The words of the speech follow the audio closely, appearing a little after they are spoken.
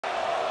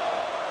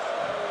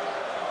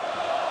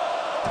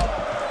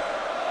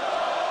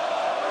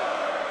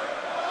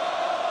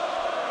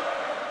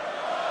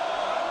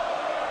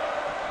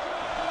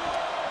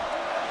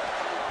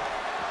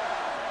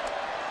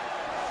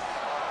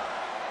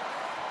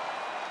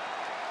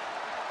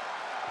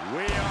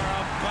We are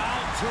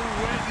about to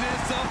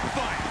witness a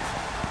fight.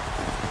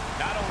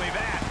 Not only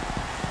that,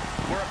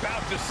 we're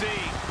about to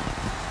see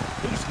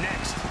who's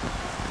next.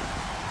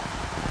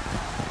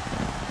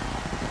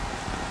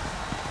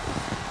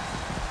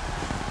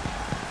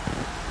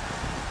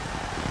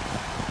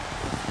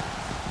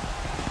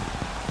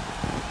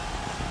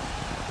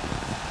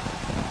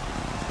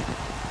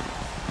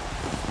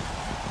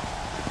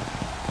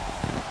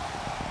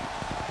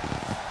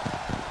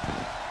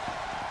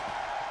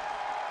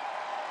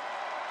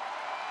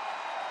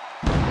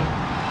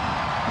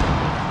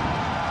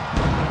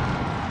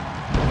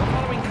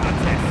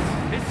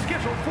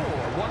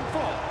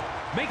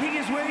 Making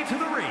his way to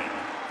the ring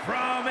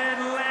from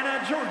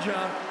Atlanta,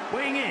 Georgia,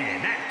 weighing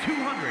in at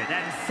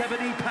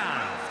 270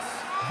 pounds,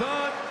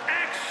 the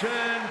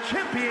Action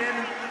Champion,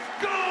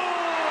 Goldberg!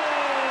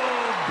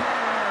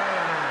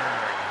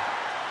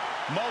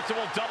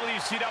 Multiple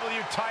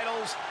WCW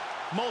titles,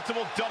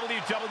 multiple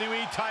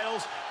WWE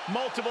titles,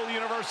 multiple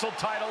Universal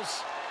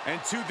titles.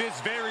 And to this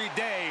very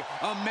day,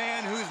 a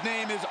man whose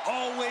name is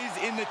always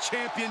in the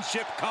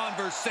championship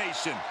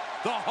conversation,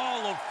 the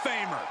Hall of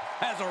Famer,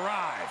 has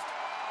arrived.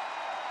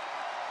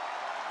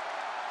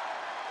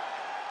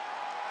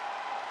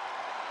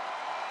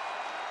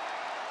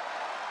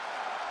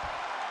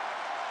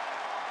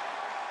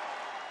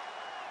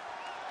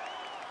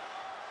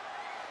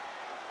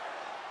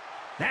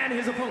 And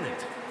his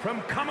opponent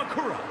from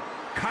Kamakura,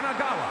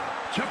 Kanagawa,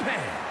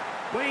 Japan,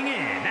 weighing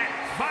in at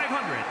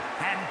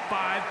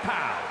 505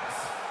 pounds,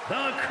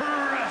 the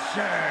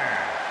Crusher,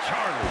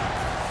 Charlie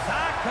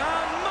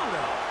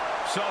Sakamoto.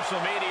 Social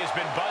media has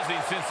been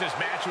buzzing since this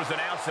match was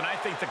announced, and I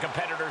think the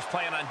competitors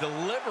plan on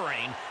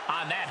delivering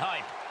on that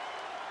hype.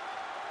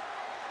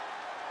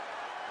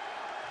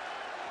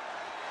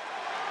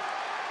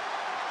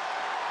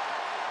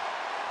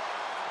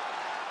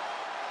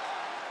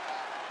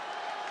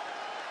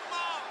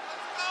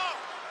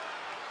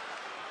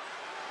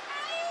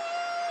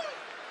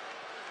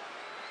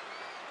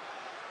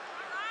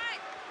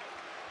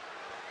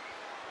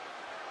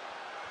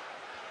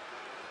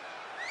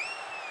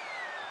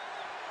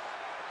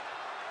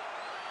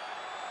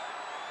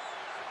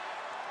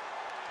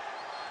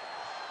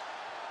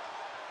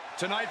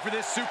 Tonight for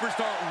this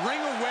superstar,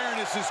 ring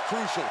awareness is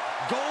crucial.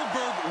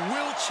 Goldberg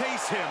will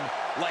chase him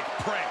like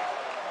prey.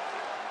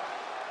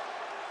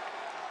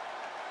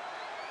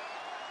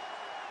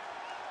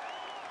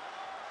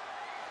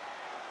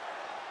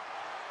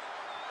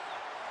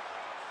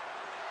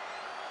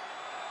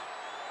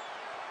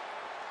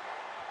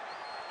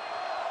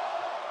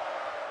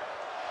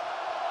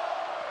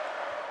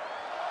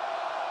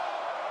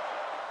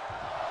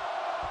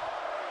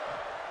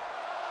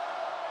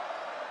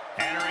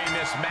 Entering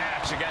this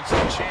match against the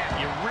champ,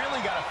 you really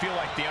got to feel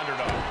like the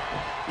underdog.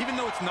 Even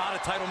though it's not a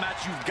title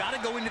match, you've got to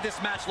go into this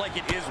match like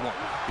it is one.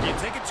 If you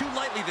take it too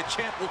lightly, the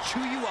champ will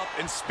chew you up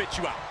and spit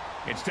you out.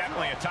 It's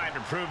definitely a time to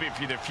prove if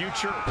you're the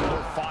future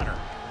or fodder.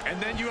 And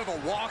then you have a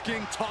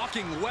walking,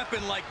 talking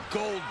weapon like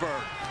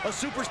Goldberg, a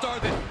superstar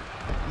that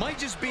might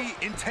just be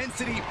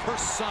intensity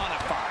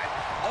personified.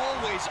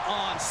 Always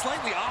on,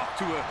 slightly off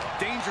to a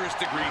dangerous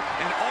degree,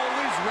 and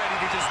always ready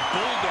to just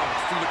bulldoze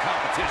through the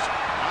competition.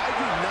 I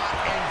do not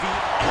envy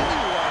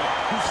anyone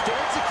who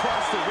stands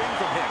across the ring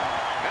from him.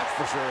 That's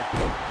for sure.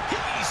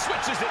 He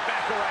switches it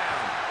back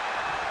around.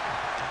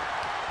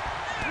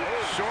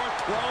 Short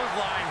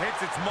clothesline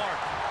hits its mark.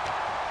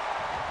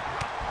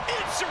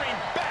 Answering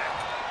back.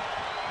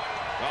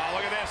 Oh,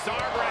 look at this.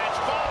 Arm wrench.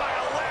 Fall by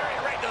a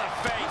lariat right to the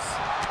face.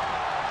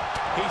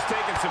 He's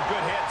taking some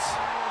good hits.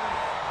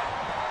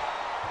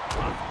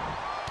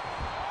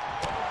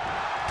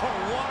 Oh,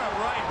 what a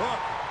right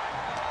hook.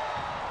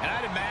 And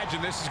I'd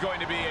imagine this is going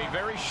to be a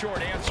very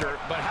short answer,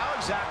 but how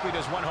exactly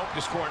does one hope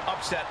to score an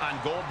upset on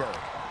Goldberg?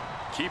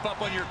 Keep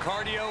up on your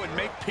cardio and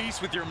make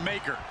peace with your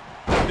maker.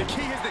 The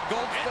key is that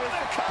Goldberg... Into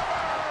the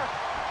cover!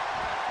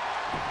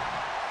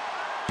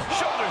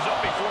 Shoulders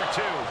up before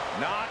two.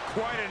 Not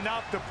quite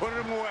enough to put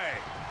him away.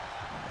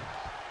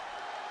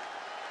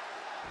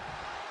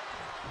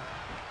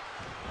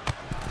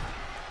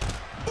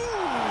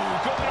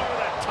 Ooh, going over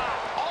the top,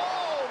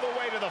 all the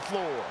way to the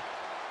floor.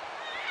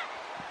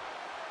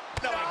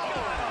 No,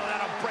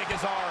 that'll break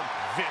his arm.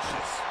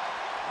 Vicious.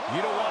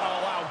 You don't want to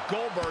allow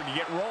Goldberg to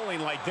get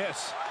rolling like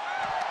this.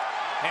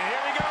 And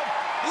here we go.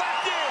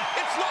 Left in.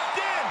 It's locked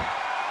in.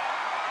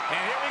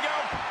 And here we go.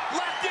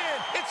 Left in.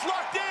 It's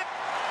locked in.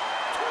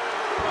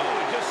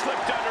 Oh, it just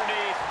slipped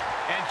underneath.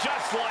 And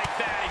just like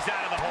that, he's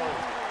out of the hole.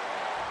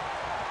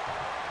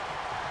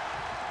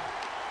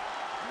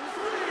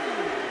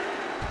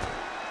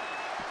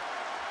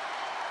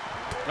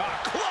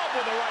 Club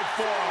with the right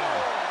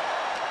forearm.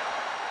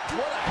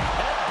 What a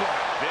headbutt.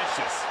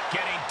 Vicious.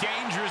 Getting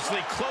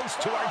dangerously close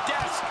to our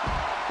desk.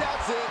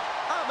 That's it.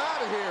 I'm out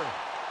of here.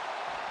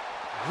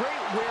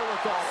 Great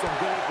wherewithal from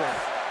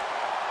Goldberg.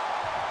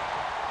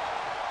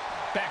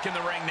 Back in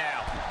the ring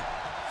now.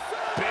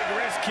 Big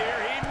risk here.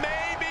 He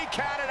may be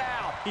counted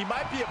out. He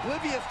might be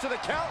oblivious to the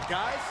count,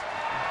 guys.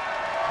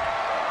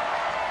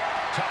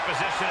 Tough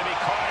position to be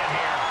caught in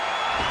here.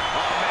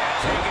 Oh, man,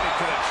 taking it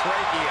to the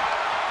trachea.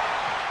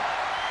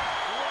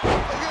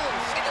 Look at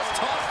this. He just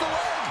tossed the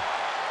leg.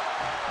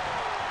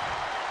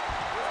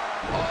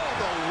 All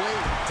the way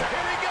down.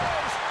 Here he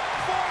goes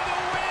for the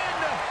win.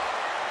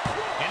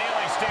 And he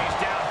only stays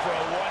down for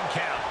a 1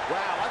 count.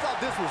 Wow, I thought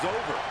this was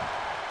over.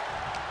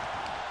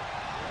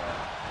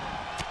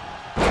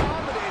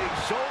 Dominating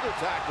shoulder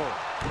tackle.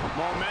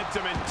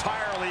 Momentum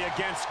entirely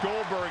against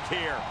Goldberg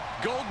here.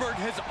 Goldberg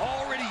has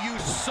already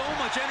used so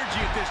much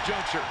energy at this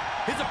juncture.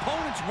 His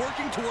opponent's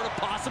working toward a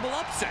possible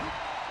upset.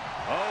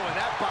 Oh, and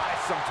that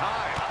buys some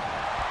time.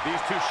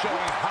 These two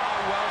showing how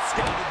well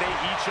scouted they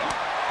each are.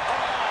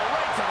 Oh,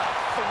 right to the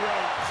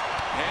throat.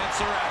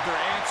 Answer after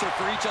answer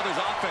for each other's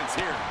offense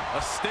here.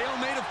 A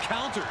stalemate of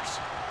counters.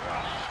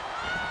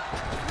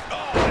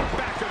 Oh, and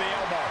back to the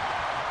elbow.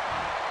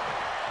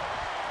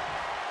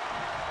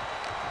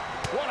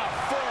 What a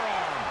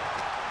forearm.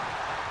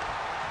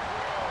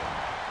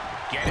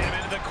 Get him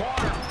into the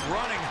corner.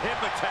 Running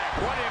hip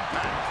attack. What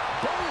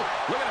impact. Boom.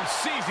 Look at him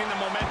seizing the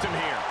momentum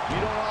here.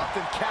 You don't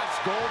often catch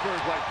Goldberg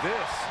like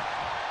this.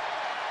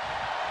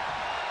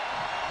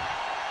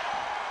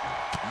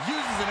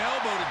 Uses an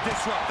elbow to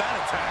disrupt that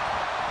attack.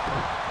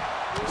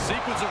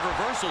 Sequence of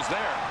reversals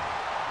there.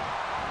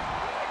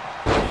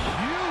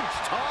 Huge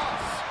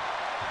toss.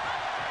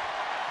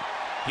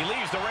 He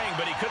leaves the ring,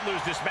 but he could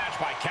lose this match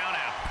by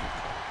countout.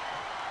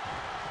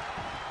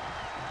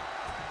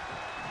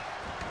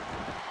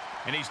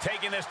 And he's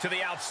taking this to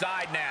the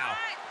outside now.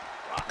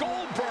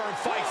 Goldberg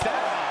fights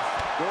that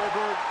off.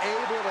 Goldberg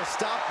able to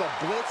stop the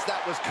blitz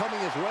that was coming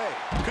his way.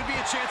 Could be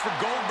a chance for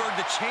Goldberg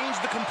to change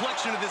the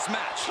complexion of this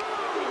match.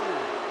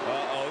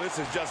 Uh-oh, this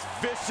is just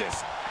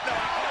vicious. No,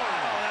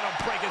 oh, that'll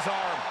break his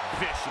arm.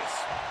 Vicious.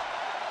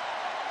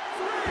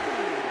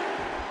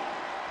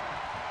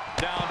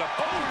 Down to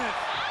opponent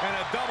and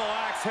a double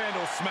axe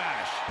handle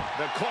smash.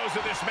 The close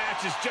of this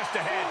match is just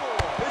ahead.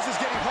 This is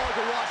getting hard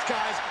to watch,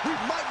 guys. We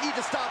might need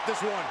to stop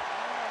this one.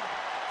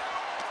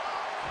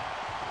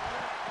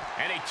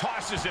 And he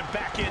tosses him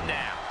back in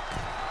now.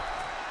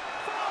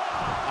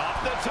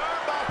 Off the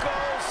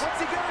turnbuckles. What's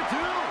he gonna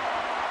do?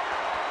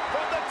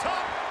 From the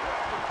top.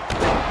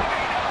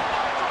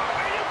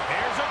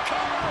 Here's a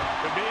cover.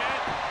 Could be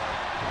it.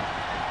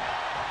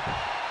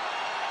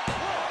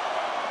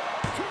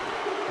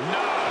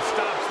 No,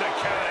 stops the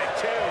count at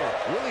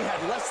 2. Really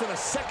had less than a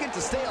second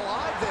to stay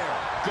alive there.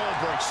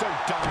 Goldberg so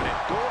dominant.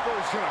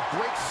 Goldberg's gonna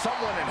break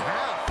someone in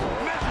half.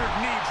 Measured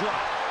knee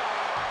drop.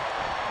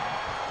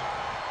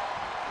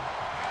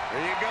 There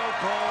you go,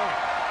 Cole.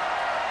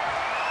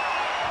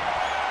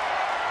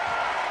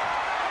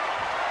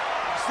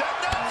 Step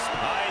nuts.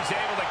 He's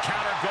able to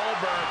counter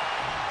Goldberg.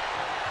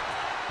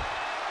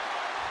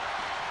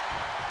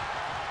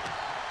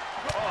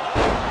 Oh,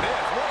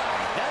 man, what a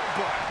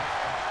headbutt.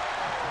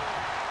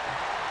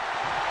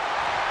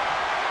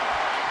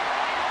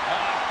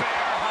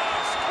 Bear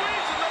hug.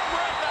 Squeezing the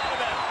breath out of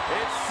him.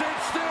 It's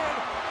cinched in.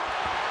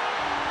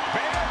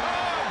 Bear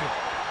hug.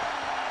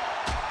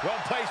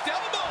 Well-placed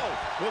elbow.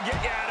 We'll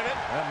get you out of it.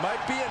 That might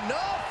be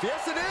enough.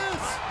 Yes, it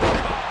is.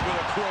 Caught with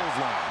a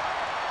clothesline.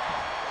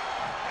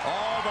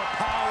 All the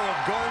power of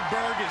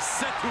Goldberg is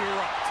set to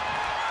erupt.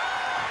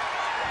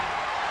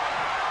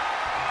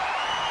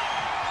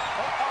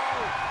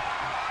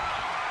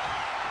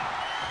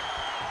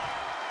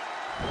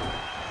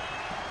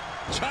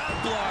 Chop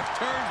block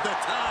turns the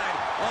tide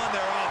on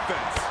their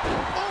offense.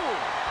 Oh,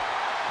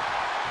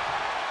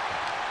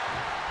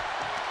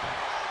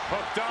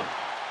 Hooked up.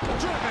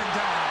 Driven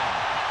down.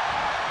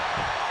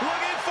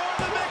 Looking for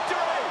the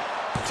victory.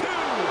 2.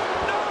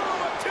 No,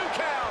 a 2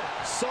 count.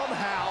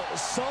 somehow,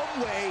 some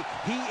way,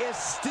 he is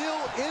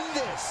still in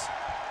this.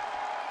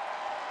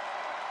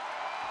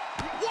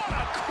 What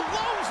a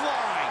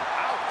clothesline.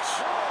 Ouch.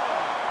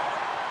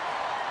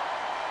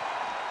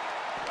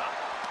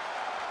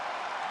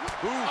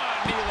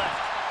 Knee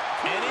left.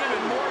 And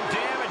even more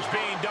damage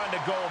being done to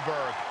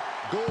Goldberg.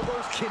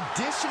 Goldberg's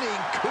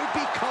conditioning could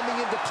be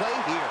coming into play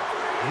here.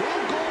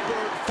 Will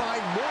Goldberg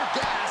find more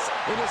gas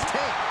in his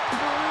tank?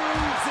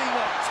 Bruising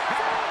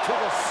attack to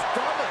the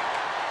stomach.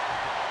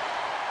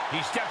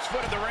 He steps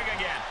foot in the ring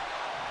again.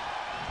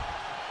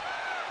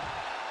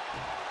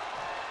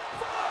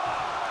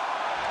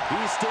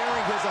 He's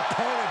staring his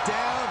opponent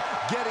down,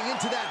 getting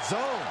into that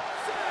zone.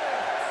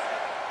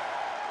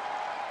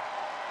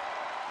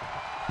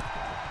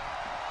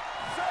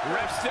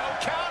 Ref still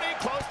counting,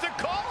 close to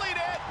calling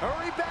it.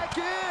 Hurry back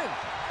in.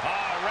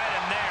 Right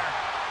in there.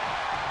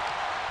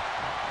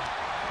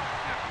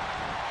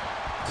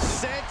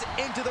 Sent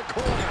into the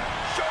corner.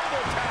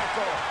 Shoulder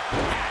tackle.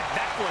 Had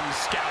that one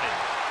scouted.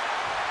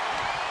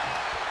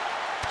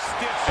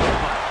 Stiff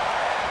shoulder.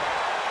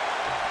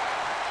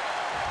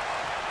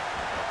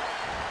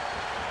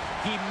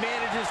 He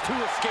manages to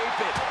escape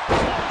it.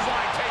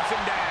 Clothesline takes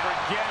him down.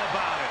 Forget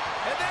about it.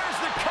 And there's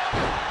the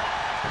cover.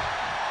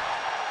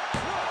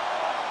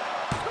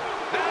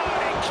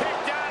 He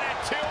kicked out at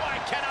 2. I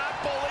cannot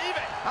believe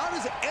it. How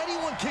does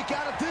anyone kick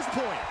out at this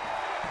point?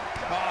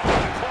 What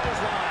a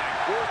clothesline.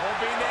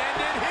 Hoping to end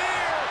it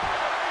here.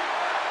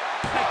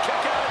 The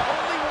kick out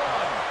only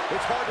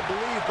it's hard to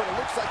believe, but it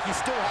looks like he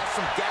still has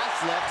some gas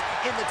left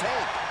in the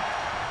tank.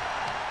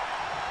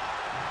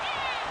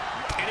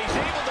 And he's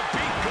able to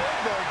beat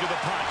Goldberg to the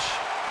punch.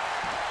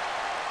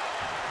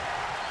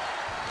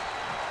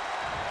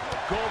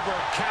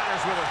 Goldberg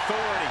counters with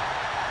authority.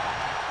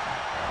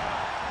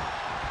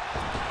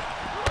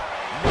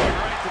 Knee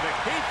right to the...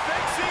 He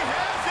thinks he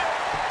has it!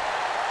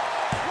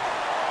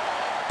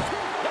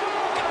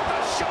 Oh, got the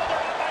shoulder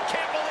up. I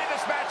can't believe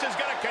this match is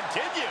going to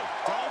continue.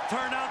 Don't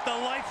turn out the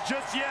lights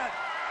just yet.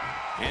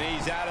 And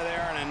he's out of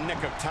there in a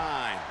nick of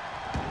time.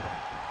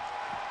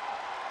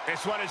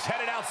 This one is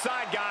headed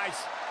outside, guys.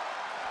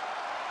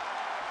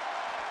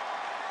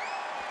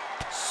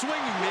 Swinging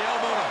the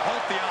elbow to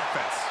halt the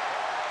offense.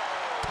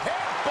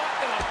 Headbutt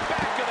to the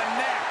back of the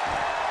neck.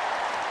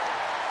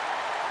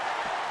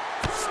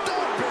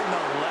 Stomping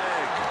the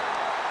leg.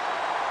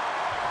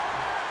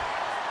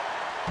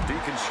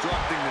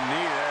 Deconstructing the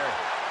knee there.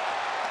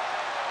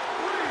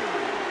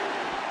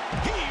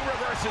 He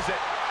reverses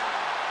it.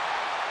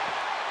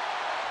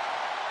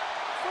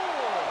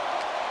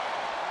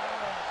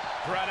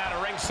 Brought out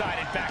of ringside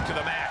and back to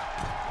the mat.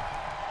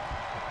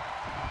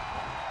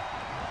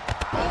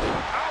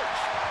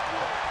 Ouch!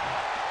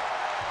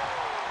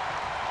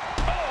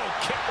 Oh,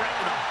 kick right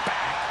to the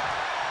back.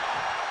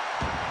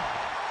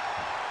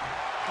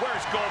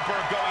 Where's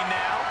Goldberg going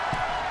now?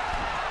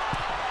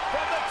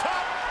 From the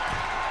top.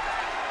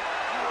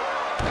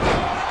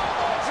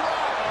 Elbow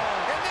drop.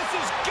 And this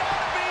has got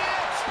to be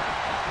it.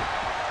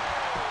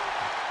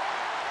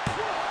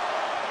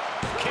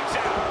 Kicks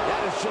out.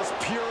 That is just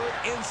pure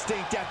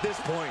instinct at this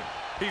point.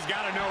 He's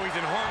got to know he's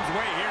in harm's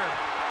way here.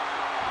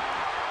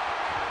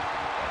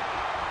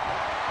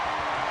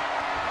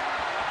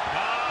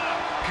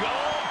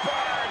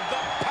 Goldberg,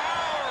 the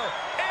power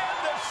and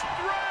the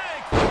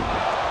strength.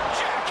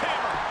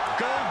 Jackhammer.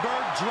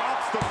 Goldberg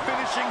drops the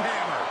finishing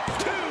hammer.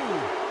 2.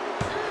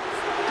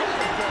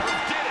 Goldberg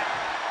did it.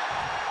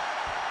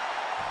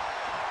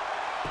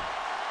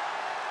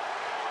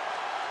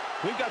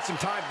 We've got some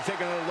time to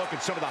take another look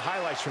at some of the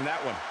highlights from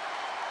that one.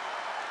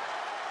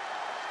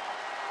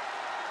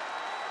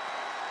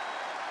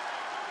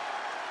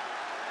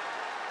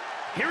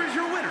 Here is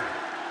your winner,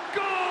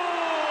 Goldberg!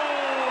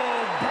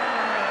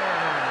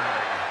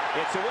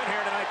 It's a win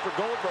here tonight for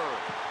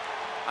Goldberg.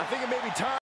 I think it may be time